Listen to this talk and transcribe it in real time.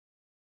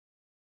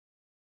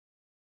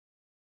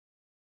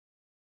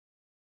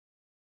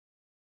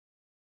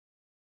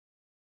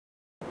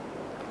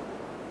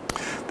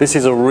This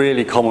is a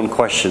really common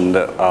question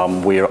that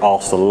we are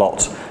asked a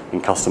lot in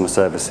customer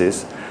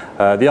services.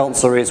 The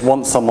answer is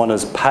once someone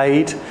has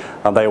paid,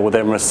 they will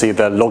then receive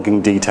their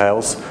login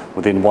details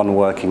within 1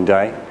 working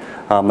day.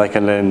 They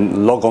can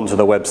then log onto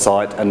the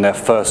website and their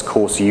first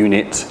course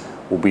unit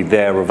will be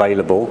there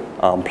available,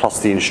 plus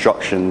the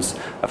instructions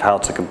of how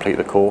to complete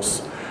the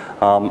course.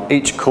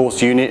 Each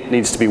course unit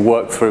needs to be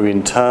worked through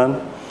in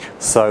turn,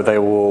 so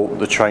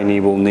the trainee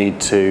will need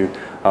to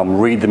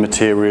read the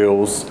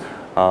materials,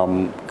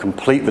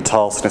 complete the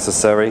tasks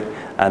necessary,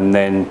 and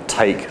then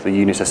take the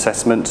unit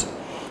assessment.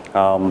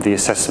 The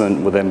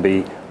assessment will then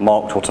be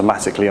marked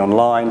automatically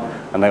online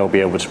and they will be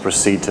able to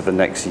proceed to the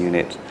next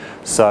unit.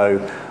 So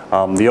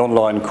the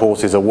online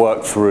courses are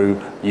worked through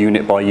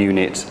unit by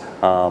unit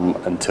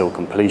until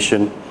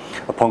completion.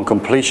 Upon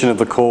completion of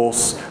the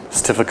course, the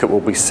certificate will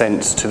be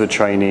sent to the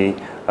trainee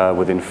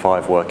within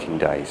 5 working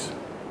days.